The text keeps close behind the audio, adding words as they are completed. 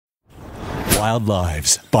Wild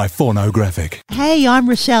Lives by Faunographic. Hey, I'm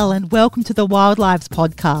Rochelle and welcome to the Wild Lives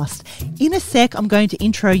podcast. In a sec, I'm going to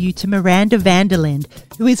intro you to Miranda van der Linde,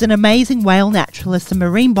 who is an amazing whale naturalist and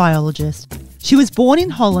marine biologist. She was born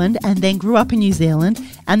in Holland and then grew up in New Zealand,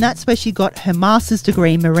 and that's where she got her master's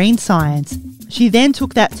degree in marine science. She then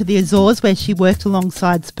took that to the Azores, where she worked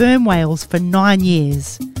alongside sperm whales for 9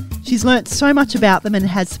 years. She's learnt so much about them and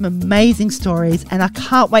has some amazing stories, and I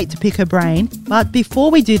can't wait to pick her brain. But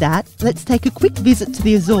before we do that, let's take a quick visit to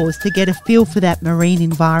the Azores to get a feel for that marine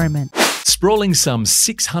environment. Sprawling some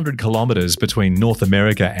 600 kilometres between North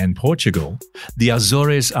America and Portugal, the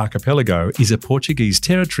Azores archipelago is a Portuguese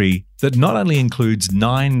territory that not only includes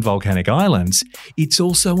 9 volcanic islands, it's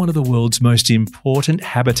also one of the world's most important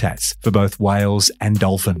habitats for both whales and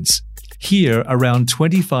dolphins. Here, around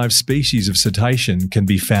 25 species of cetacean can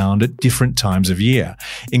be found at different times of year,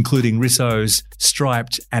 including rissos,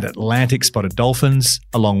 striped and Atlantic spotted dolphins,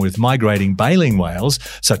 along with migrating baleen whales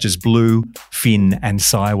such as blue, fin and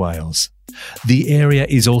sei whales. The area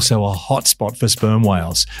is also a hotspot for sperm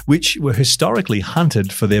whales, which were historically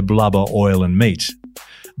hunted for their blubber, oil and meat.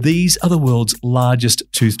 These are the world's largest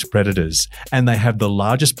toothed predators, and they have the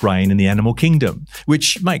largest brain in the animal kingdom,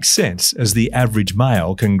 which makes sense as the average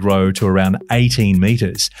male can grow to around 18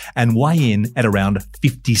 metres and weigh in at around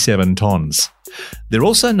 57 tonnes. They're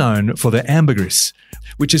also known for their ambergris,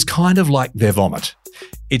 which is kind of like their vomit.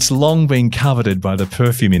 It's long been coveted by the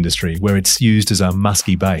perfume industry, where it's used as a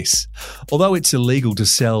musky base. Although it's illegal to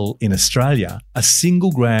sell in Australia, a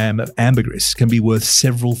single gram of ambergris can be worth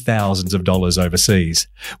several thousands of dollars overseas,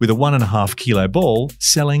 with a 1.5 kilo ball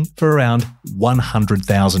selling for around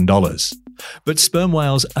 $100,000. But sperm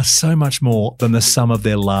whales are so much more than the sum of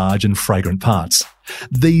their large and fragrant parts.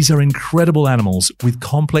 These are incredible animals with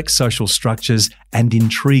complex social structures and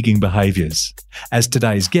intriguing behaviours. As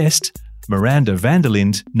today's guest, Miranda van der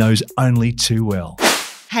Linde knows only too well.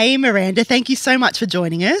 Hey Miranda, thank you so much for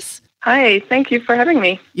joining us. Hi, thank you for having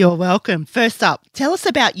me. You're welcome. First up, tell us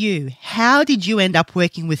about you. How did you end up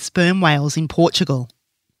working with sperm whales in Portugal?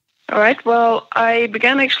 All right, well, I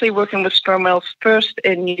began actually working with sperm whales first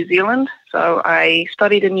in New Zealand. So I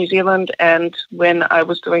studied in New Zealand, and when I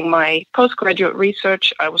was doing my postgraduate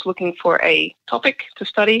research, I was looking for a topic to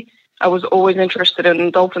study. I was always interested in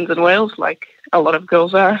dolphins and whales, like a lot of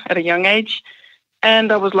girls are at a young age.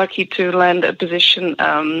 And I was lucky to land a position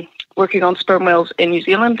working on sperm whales in New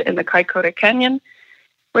Zealand in the Kaikoura Canyon,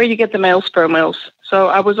 where you get the male sperm whales. So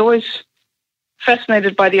I was always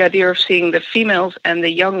fascinated by the idea of seeing the females and the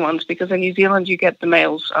young ones, because in New Zealand you get the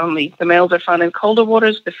males only. The males are found in colder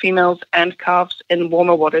waters, the females and calves in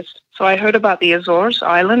warmer waters. So I heard about the Azores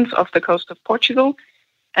Islands off the coast of Portugal,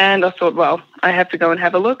 and I thought, well, I have to go and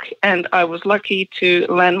have a look. And I was lucky to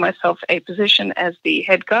land myself a position as the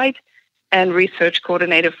head guide and research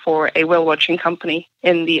coordinator for a whale watching company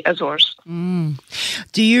in the Azores.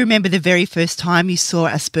 Do you remember the very first time you saw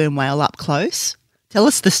a sperm whale up close? Tell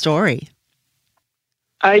us the story.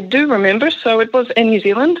 I do remember. So it was in New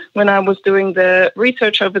Zealand when I was doing the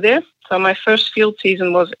research over there. So my first field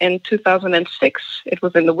season was in 2006. It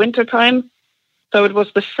was in the winter time. So it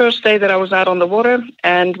was the first day that I was out on the water,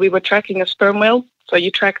 and we were tracking a sperm whale. So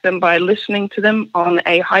you track them by listening to them on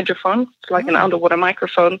a hydrophone. It's like an underwater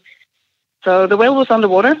microphone. So the whale was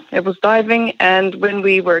underwater. It was diving, and when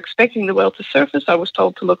we were expecting the whale to surface, I was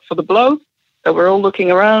told to look for the blow. So we're all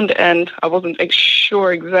looking around, and I wasn't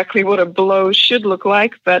sure exactly what a blow should look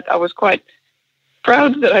like, but I was quite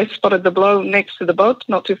proud that I spotted the blow next to the boat,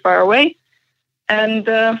 not too far away. And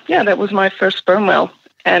that was my first sperm whale.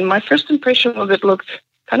 And my first impression was it looked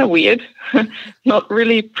kind of weird, not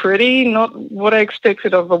really pretty, not what I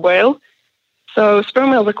expected of a whale. So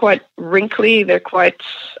sperm whales are quite wrinkly, they're quite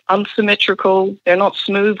unsymmetrical, they're not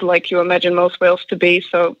smooth like you imagine most whales to be.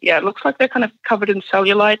 So yeah, it looks like they're kind of covered in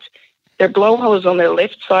cellulite. Their blowhole is on their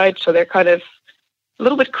left side, so they're kind of a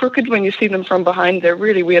little bit crooked when you see them from behind. They're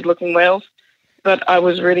really weird looking whales. But I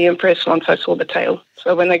was really impressed once I saw the tail.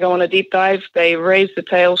 So when they go on a deep dive, they raise the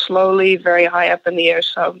tail slowly, very high up in the air.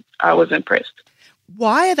 So I was impressed.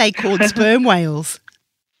 Why are they called sperm whales?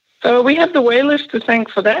 So we have the whalers to thank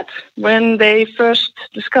for that. When they first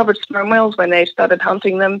discovered sperm whales, when they started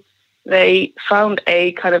hunting them, they found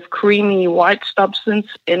a kind of creamy white substance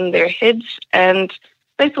in their heads, and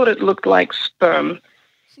they thought it looked like sperm.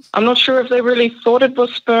 I'm not sure if they really thought it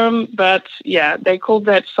was sperm, but yeah, they called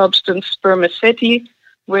that substance spermaceti,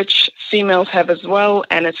 which females have as well,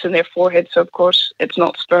 and it's in their forehead, so of course it's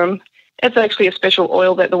not sperm. It's actually a special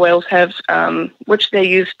oil that the whales have, which they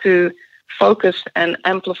use to focus and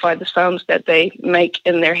amplify the sounds that they make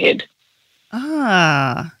in their head.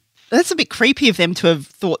 Ah, That's a bit creepy of them to have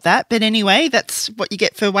thought that. But anyway, that's what you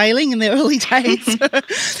get for whaling in the early days.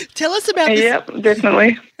 Tell us about this. Yep,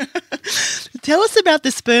 definitely. Tell us about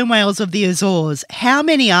the sperm whales of the Azores. How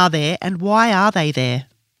many are there and why are they there?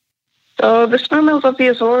 So the sperm whales of the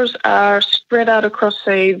Azores are spread out across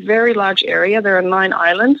a very large area. There are 9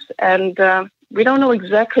 islands, and we don't know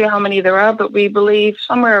exactly how many there are, but we believe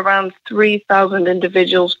somewhere around 3,000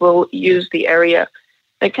 individuals will use the area.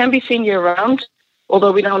 They can be seen year-round,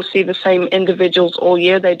 although we don't see the same individuals all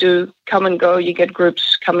year. They do come and go. You get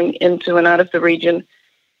groups coming into and out of the region.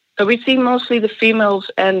 So we see mostly the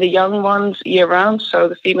females and the young ones year-round, so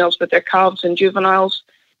the females with their calves and juveniles.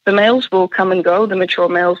 The males will come and go. The mature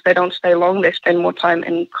males, they don't stay long. They spend more time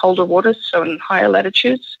in colder waters, so in higher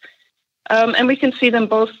latitudes. And we can see them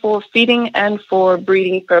both for feeding and for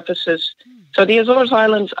breeding purposes. So the Azores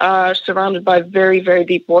Islands are surrounded by very, very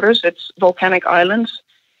deep waters. It's volcanic islands,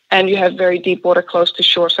 and you have very deep water close to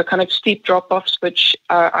shore, so kind of steep drop-offs, which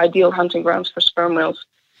are ideal hunting grounds for sperm whales.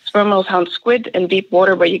 Sperm whales hunt squid in deep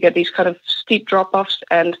water where you get these kind of steep drop-offs,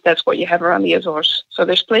 and that's what you have around the Azores. So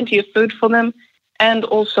there's plenty of food for them, and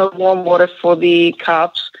also warm water for the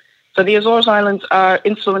carps. So the Azores Islands are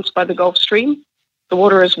influenced by the Gulf Stream. The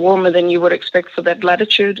water is warmer than you would expect for that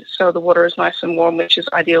latitude, so the water is nice and warm, which is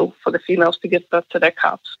ideal for the females to give birth to their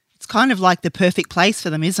calves. It's kind of like the perfect place for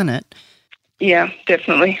them, isn't it? Yeah,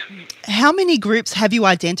 definitely. How many groups have you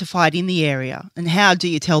identified in the area, and how do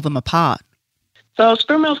you tell them apart? So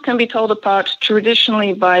sperm whales can be told apart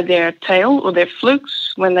traditionally by their tail or their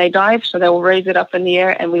flukes when they dive, so they will raise it up in the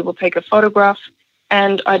air and we will take a photograph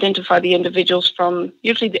and identify the individuals from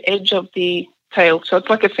usually the edge of the tail, so it's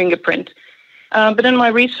like a fingerprint. But in my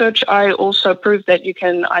research, I also proved that you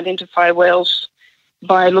can identify whales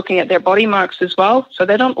by looking at their body marks as well. So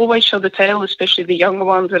they don't always show the tail, especially the younger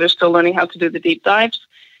ones that are still learning how to do the deep dives.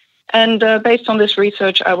 And based on this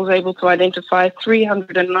research, I was able to identify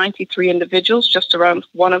 393 individuals just around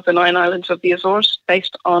one of the 9 islands of the Azores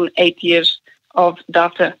based on 8 years of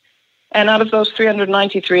data. And out of those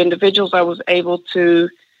 393 individuals, I was able to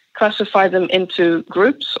classify them into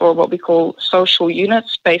groups, or what we call social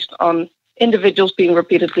units, based on individuals being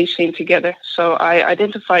repeatedly seen together. So I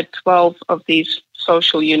identified 12 of these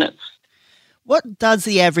social units. What does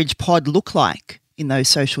the average pod look like in those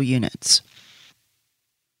social units?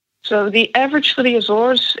 So the average for the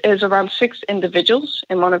Azores is around 6 individuals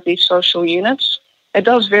in one of these social units. It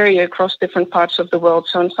does vary across different parts of the world.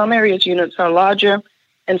 So in some areas, units are larger.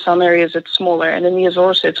 In some areas, it's smaller. And in the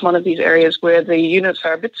Azores, it's one of these areas where the units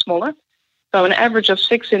are a bit smaller. So an average of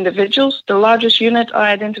 6 individuals. The largest unit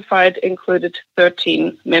I identified included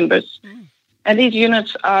 13 members. And these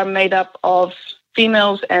units are made up of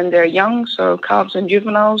females and their young, so calves and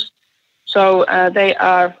juveniles. So they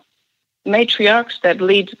are matriarchs that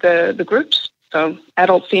lead the groups, so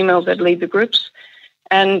adult females that lead the groups.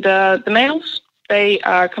 And the males, they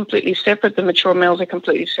are completely separate. The mature males are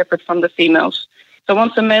completely separate from the females. So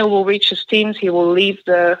once a male will reach his teens, he will leave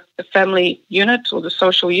the family unit or the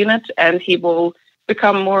social unit, and he will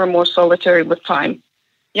become more and more solitary with time.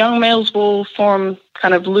 Young males will form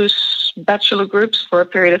kind of loose bachelor groups for a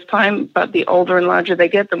period of time, but the older and larger they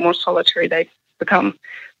get, the more solitary they become.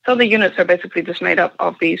 So the units are basically just made up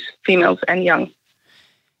of these females and young.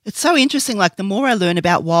 It's so interesting. Like, the more I learn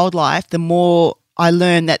about wildlife, the more I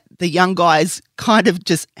learn that the young guys kind of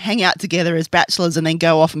just hang out together as bachelors and then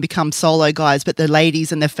go off and become solo guys, but the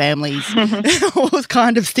ladies and their families all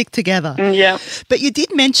kind of stick together. Yeah. But you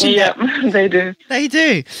did mention that. Yeah, they do. They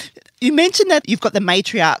do. You mentioned that you've got the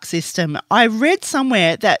matriarch system. I read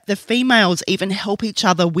somewhere that the females even help each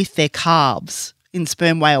other with their calves in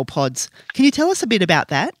sperm whale pods. Can you tell us a bit about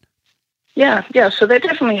that? Yeah, so that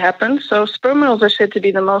definitely happens. So sperm whales are said to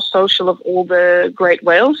be the most social of all the great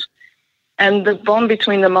whales. And the bond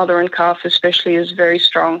between the mother and calf especially is very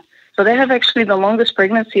strong. So they have actually the longest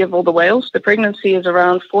pregnancy of all the whales. The pregnancy is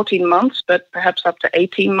around 14 months, but perhaps up to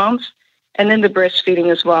 18 months. And then the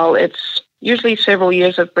breastfeeding as well. It's usually several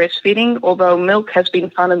years of breastfeeding, although milk has been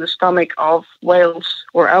found in the stomach of whales,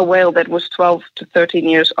 or our whale that was 12 to 13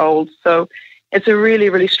 years old. So it's a really,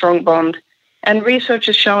 really strong bond. And research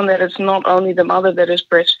has shown that it's not only the mother that is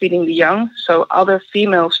breastfeeding the young, so other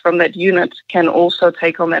females from that unit can also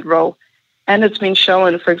take on that role. And it's been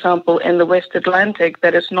shown, for example, in the West Atlantic,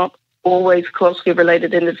 that it's not always closely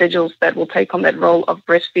related individuals that will take on that role of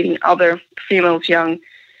breastfeeding other females young.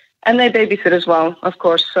 And they babysit as well, of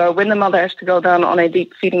course. So when the mother has to go down on a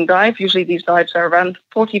deep feeding dive, usually these dives are around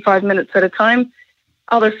 45 minutes at a time,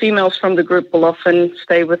 other females from the group will often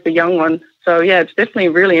stay with the young one. So, yeah, it's definitely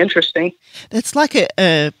really interesting. It's like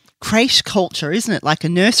a crèche culture, isn't it? Like a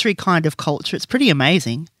nursery kind of culture. It's pretty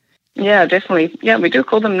amazing. Yeah, definitely. Yeah, we do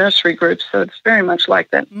call them nursery groups, so it's very much like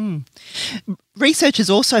that. Researchers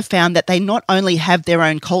also found that they not only have their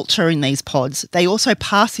own culture in these pods, they also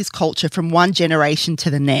pass this culture from one generation to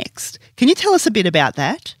the next. Can you tell us a bit about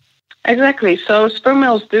that? Exactly. So sperm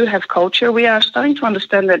whales do have culture. We are starting to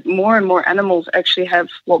understand that more and more animals actually have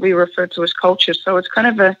what we refer to as culture. So it's kind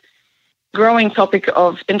of a growing topic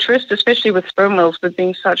of interest, especially with sperm whales, with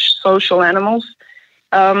being such social animals.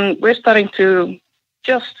 We're starting to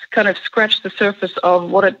just kind of scratch the surface of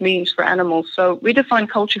what it means for animals. So we define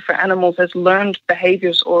culture for animals as learned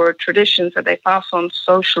behaviors or traditions that they pass on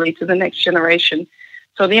socially to the next generation.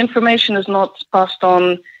 So the information is not passed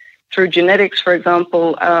on through genetics, for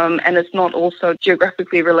example, and it's not also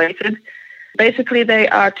geographically related. Basically, they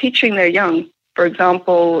are teaching their young, for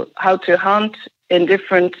example, how to hunt in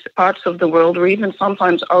different parts of the world, or even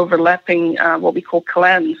sometimes overlapping what we call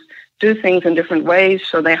clans, do things in different ways.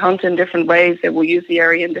 So they hunt in different ways. They will use the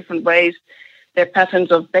area in different ways. Their patterns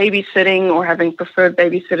of babysitting or having preferred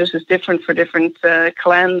babysitters is different for different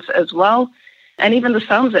clans as well. And even the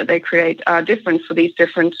sounds that they create are different for these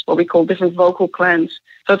different, what we call different vocal clans.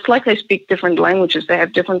 So it's like they speak different languages. They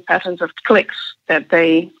have different patterns of clicks that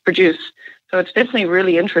they produce. So it's definitely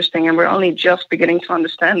really interesting, and we're only just beginning to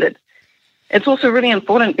understand it. It's also really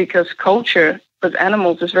important because culture with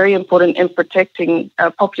animals is very important in protecting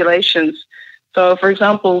populations. So, for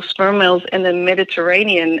example, sperm whales in the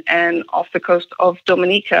Mediterranean and off the coast of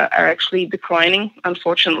Dominica are actually declining,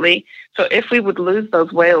 unfortunately. So if we would lose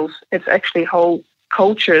those whales, it's actually whole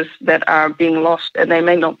cultures that are being lost, and they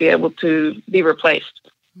may not be able to be replaced.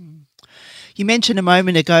 You mentioned a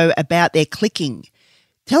moment ago about their clicking.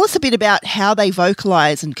 Tell us a bit about how they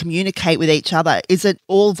vocalise and communicate with each other. Is it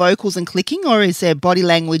all vocals and clicking, or is there body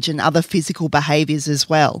language and other physical behaviours as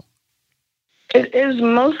well? It is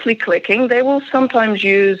mostly clicking. They will sometimes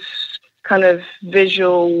use kind of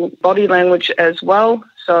visual body language as well.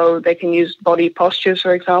 So they can use body postures,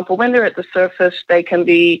 for example. When they're at the surface, they can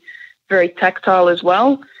be very tactile as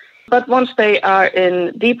well. But once they are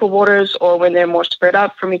in deeper waters, or when they're more spread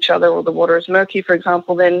out from each other, or the water is murky, for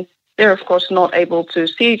example, then they're, of course, not able to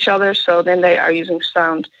see each other, so then they are using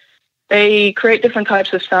sound. They create different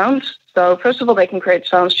types of sounds. So first of all, they can create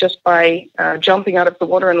sounds just by jumping out of the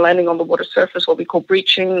water and landing on the water surface, what we call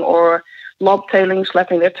breaching, or lobtailing,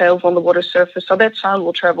 slapping their tails on the water surface. So that sound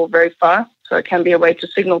will travel very far, so it can be a way to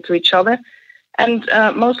signal to each other. And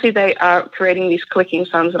mostly they are creating these clicking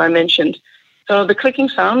sounds that I mentioned. So the clicking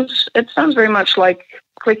sounds, it sounds very much like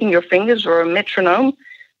clicking your fingers or a metronome.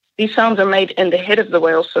 These sounds are made in the head of the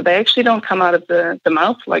whale, so they actually don't come out of the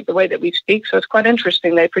mouth like the way that we speak. So it's quite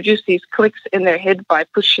interesting. They produce these clicks in their head by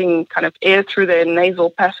pushing kind of air through their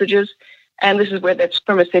nasal passages, and this is where that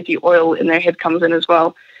spermaceti oil in their head comes in as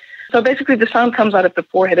well. So basically the sound comes out of the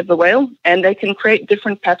forehead of the whale, and they can create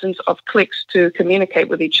different patterns of clicks to communicate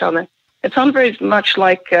with each other. It sounds very much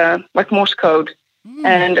like Morse code.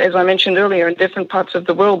 And as I mentioned earlier, in different parts of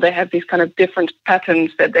the world, they have these kind of different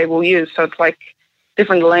patterns that they will use. So it's like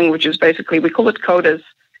different languages, basically. We call it codas.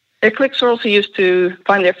 Their clicks are also used to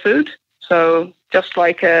find their food. So just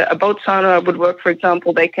like a boat sonar would work, for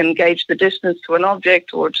example, they can gauge the distance to an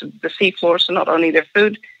object or to the seafloor, so not only their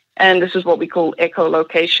food. And this is what we call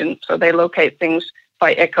echolocation. So they locate things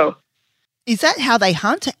by echo. Is that how they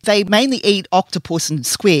hunt? They mainly eat octopus and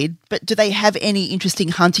squid, but do they have any interesting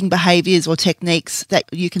hunting behaviours or techniques that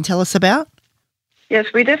you can tell us about? Yes,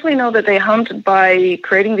 we definitely know that they hunt by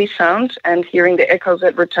creating these sounds and hearing the echoes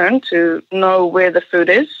that return to know where the food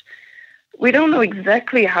is. We don't know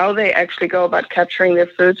exactly how they actually go about capturing their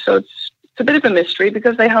food, so it's a bit of a mystery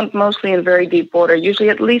because they hunt mostly in very deep water, usually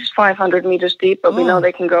at least 500 meters deep, but we know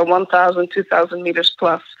they can go 1,000, 2,000 meters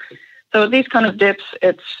plus. So at these kind of depths,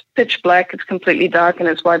 it's pitch black, it's completely dark, and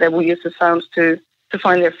it's why they will use the sounds to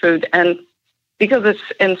find their food. And because it's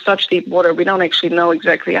in such deep water, we don't actually know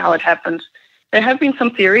exactly how it happens. There have been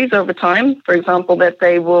some theories over time, for example, that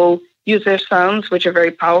they will use their sounds, which are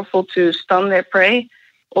very powerful, to stun their prey,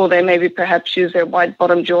 or they maybe perhaps use their white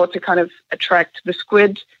bottom jaw to kind of attract the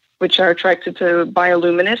squid, which are attracted to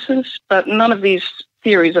bioluminescence. But none of these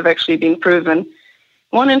theories have actually been proven.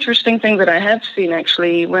 One interesting thing that I have seen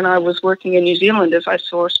actually when I was working in New Zealand is I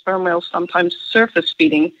saw sperm whales sometimes surface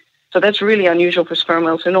feeding. So that's really unusual for sperm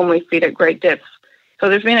whales who normally feed at great depth. So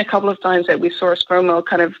there's been a couple of times that we saw a sperm whale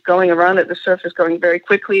kind of going around at the surface, going very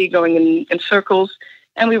quickly, going in circles,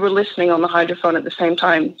 and we were listening on the hydrophone at the same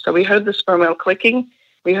time. So we heard the sperm whale clicking.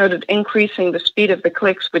 We heard it increasing the speed of the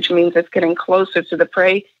clicks, which means it's getting closer to the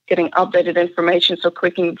prey, getting updated information, so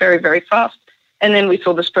clicking very, very fast. And then we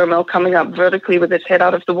saw the sperm whale coming up vertically with its head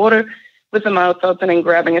out of the water, with the mouth open and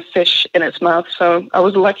grabbing a fish in its mouth. So I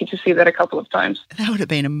was lucky to see that a couple of times. That would have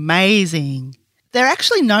been amazing. They're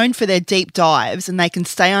actually known for their deep dives, and they can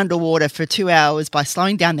stay underwater for 2 hours by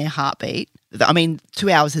slowing down their heartbeat. I mean, 2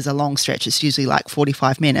 hours is a long stretch. It's usually like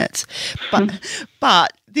 45 minutes.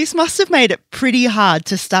 But this must have made it pretty hard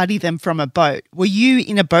to study them from a boat. Were you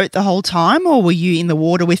in a boat the whole time, or were you in the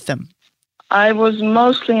water with them? I was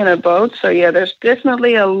mostly in a boat. So, yeah, there's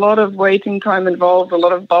definitely a lot of waiting time involved, a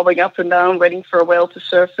lot of bobbing up and down, waiting for a whale to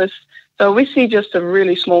surface. So we see just a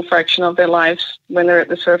really small fraction of their lives when they're at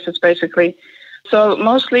the surface, basically. So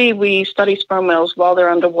mostly we study sperm whales while they're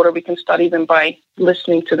underwater. We can study them by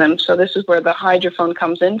listening to them. So this is where the hydrophone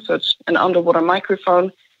comes in. So it's an underwater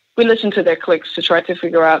microphone. We listen to their clicks to try to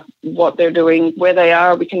figure out what they're doing, where they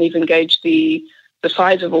are. We can even gauge the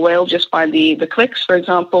size of a whale just by the clicks, for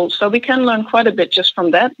example. So we can learn quite a bit just from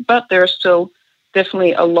that, but there are still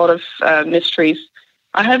definitely a lot of mysteries.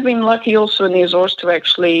 I have been lucky also in the Azores to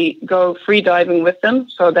actually go free diving with them.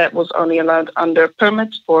 So that was only allowed under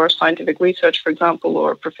permits for scientific research, for example,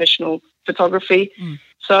 or professional photography.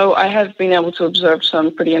 So I have been able to observe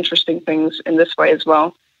some pretty interesting things in this way as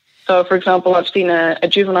well. So, for example, I've seen a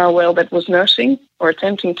juvenile whale that was nursing or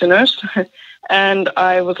attempting to nurse. And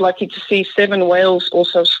I was lucky to see 7 whales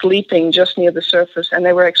also sleeping just near the surface. And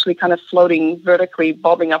they were actually kind of floating vertically,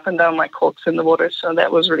 bobbing up and down like corks in the water. So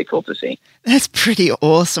that was really cool to see. That's pretty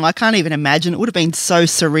awesome. I can't even imagine. It would have been so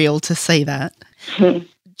surreal to see that.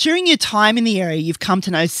 During your time in the area, you've come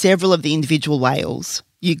to know several of the individual whales.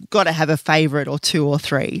 You've got to have a favourite or 2 or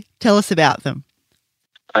 3. Tell us about them.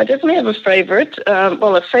 I definitely have a favorite.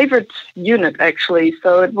 A favorite unit, actually.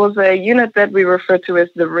 So it was a unit that we refer to as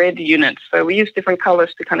the red unit. So we use different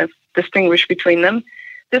colors to kind of distinguish between them.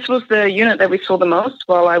 This was the unit that we saw the most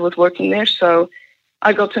while I was working there. So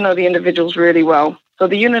I got to know the individuals really well. So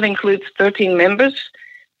the unit includes 13 members.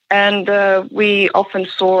 And we often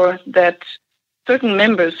saw that certain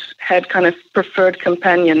members had kind of preferred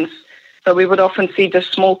companions. So we would often see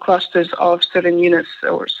just small clusters of certain units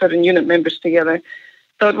or certain unit members together.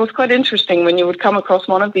 So it was quite interesting when you would come across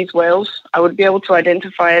one of these whales. I would be able to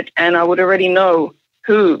identify it, and I would already know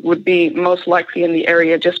who would be most likely in the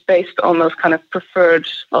area just based on those kind of preferred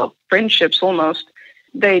friendships almost.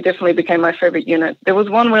 They definitely became my favorite unit. There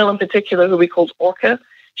was one whale in particular who we called Orca.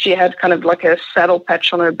 She had kind of like a saddle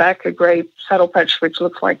patch on her back, a grey saddle patch, which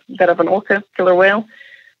looks like that of an orca, killer whale.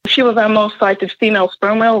 She was our most sighted female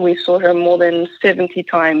sperm whale. We saw her more than 70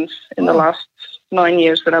 times in the last 9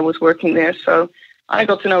 years that I was working there. So I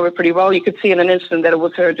got to know her pretty well. You could see in an instant that it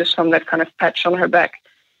was her just from that kind of patch on her back.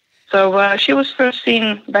 So she was first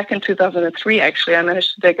seen back in 2003, actually. I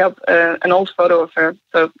managed to dig up an old photo of her.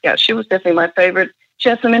 So, yeah, she was definitely my favorite. She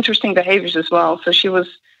had some interesting behaviors as well. So she was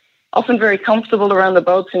often very comfortable around the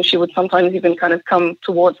boats, and she would sometimes even kind of come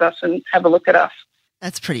towards us and have a look at us.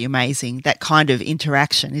 That's pretty amazing, that kind of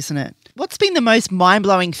interaction, isn't it? What's been the most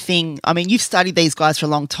mind-blowing thing? I mean, you've studied these guys for a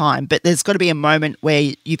long time, but there's got to be a moment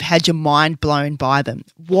where you've had your mind blown by them.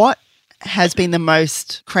 What has been the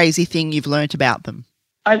most crazy thing you've learnt about them?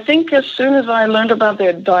 I think as soon as I learned about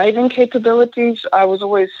their diving capabilities, I was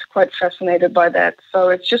always quite fascinated by that. So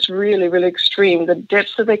it's just really, really extreme. The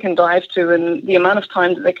depths that they can dive to and the amount of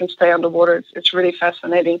time that they can stay underwater, it's really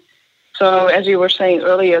fascinating. So as you were saying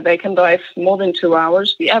earlier, they can dive more than 2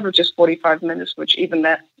 hours. The average is 45 minutes, which even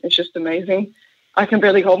that is just amazing. I can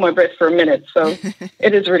barely hold my breath for a minute, so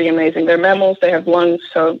it is really amazing. They're mammals, they have lungs,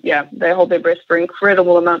 so yeah, they hold their breath for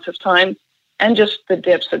incredible amounts of time. And just the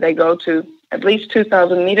depths that they go to, at least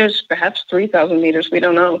 2,000 meters, perhaps 3,000 meters, we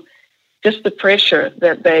don't know. Just the pressure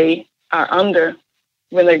that they are under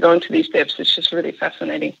when they're going to these depths is just really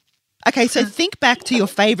fascinating. Okay, so think back to your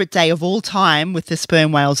favourite day of all time with the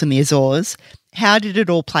sperm whales in the Azores. How did it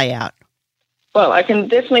all play out? Well, I can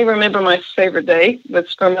definitely remember my favourite day with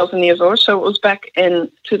sperm whales in the Azores. So it was back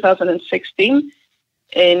in 2016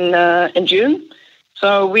 in June.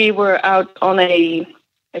 So we were out on a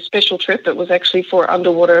special trip that was actually for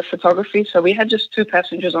underwater photography. So we had just 2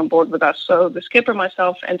 passengers on board with us. So the skipper,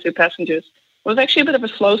 myself, and 2 passengers. It was actually a bit of a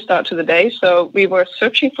slow start to the day. So we were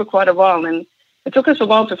searching for quite a while, and it took us a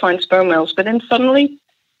while to find sperm whales, but then suddenly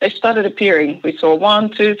they started appearing. We saw 1,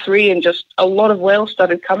 2, 3, and just a lot of whales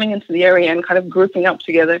started coming into the area and kind of grouping up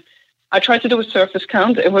together. I tried to do a surface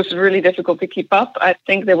count. It was really difficult to keep up. I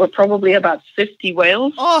think there were probably about 50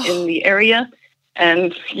 whales in the area,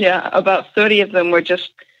 and yeah, about 30 of them were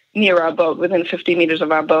just near our boat, within 50 meters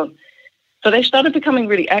of our boat. So they started becoming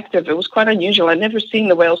really active. It was quite unusual. I'd never seen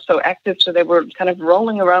the whales so active. So they were kind of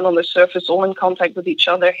rolling around on the surface, all in contact with each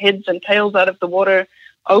other, heads and tails out of the water,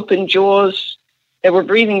 open jaws. They were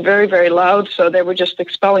breathing very, very loud. So they were just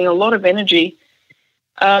expelling a lot of energy.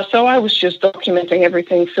 So I was just documenting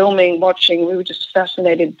everything, filming, watching. We were just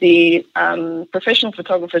fascinated. The professional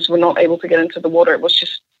photographers were not able to get into the water. It was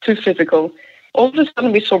just too physical. All of a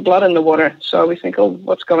sudden, we saw blood in the water. So we think, oh,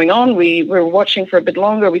 what's going on? We were watching for a bit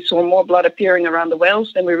longer. We saw more blood appearing around the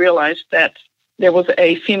whales. Then we realized that there was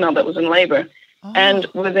a female that was in labor. Oh. And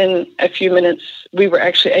within a few minutes, we were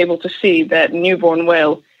actually able to see that newborn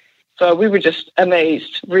whale. So we were just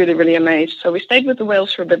amazed, really, really amazed. So we stayed with the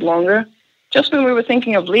whales for a bit longer. Just when we were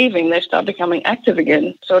thinking of leaving, they started becoming active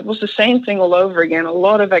again. So it was the same thing all over again, a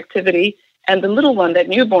lot of activity. And the little one, that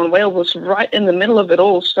newborn whale, was right in the middle of it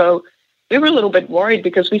all. So we were a little bit worried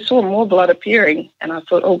because we saw more blood appearing. And I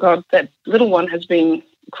thought, oh, God, that little one has been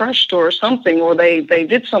crushed or something, or they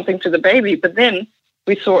did something to the baby. But then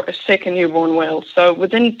we saw a second newborn whale. So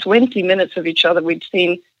within 20 minutes of each other, we'd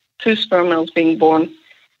seen 2 sperm whales being born.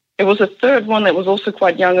 There was a third one that was also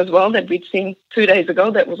quite young as well that we'd seen 2 days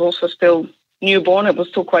ago that was also still newborn. It was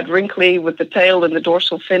still quite wrinkly with the tail and the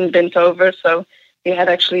dorsal fin bent over. So we had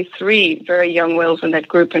actually 3 very young whales in that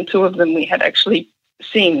group, and 2 of them we had actually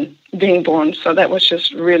seen being born. So that was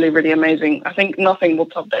just really, really amazing. I think nothing will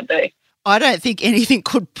top that day. I don't think anything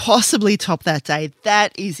could possibly top that day.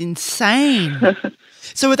 That is insane.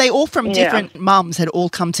 So were they all from different mums, had all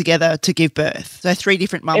come together to give birth? So 3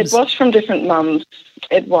 different mums? It was from different mums.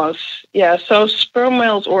 It was, yeah. So sperm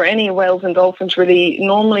whales or any whales and dolphins really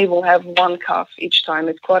normally will have 1 calf each time.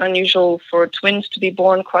 It's quite unusual for twins to be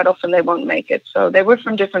born. Quite often they won't make it. So they were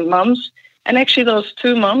from different mums. And actually those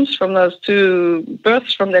 2 mums from those 2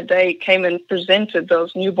 births from that day came and presented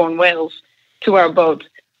those newborn whales to our boat.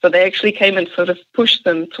 So they actually came and sort of pushed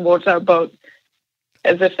them towards our boat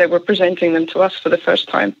as if they were presenting them to us for the first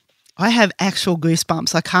time. I have actual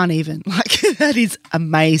goosebumps. I can't even. That is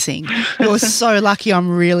amazing. You're so lucky. I'm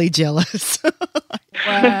really jealous.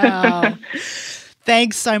 Wow.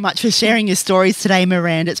 Thanks so much for sharing your stories today,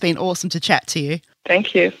 Miranda. It's been awesome to chat to you.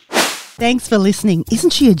 Thank you. Thanks for listening.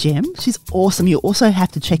 Isn't she a gem? She's awesome. You also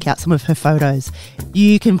have to check out some of her photos.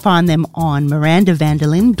 You can find them on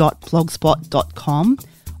mirandavanderlyn.blogspot.com.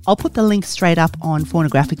 I'll put the link straight up on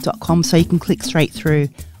faunographic.com so you can click straight through.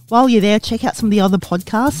 While you're there, check out some of the other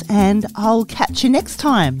podcasts and I'll catch you next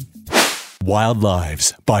time. Wild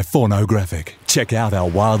Lives by Faunographic. Check out our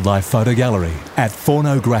wildlife photo gallery at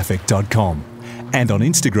faunographic.com and on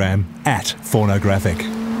Instagram @faunographic.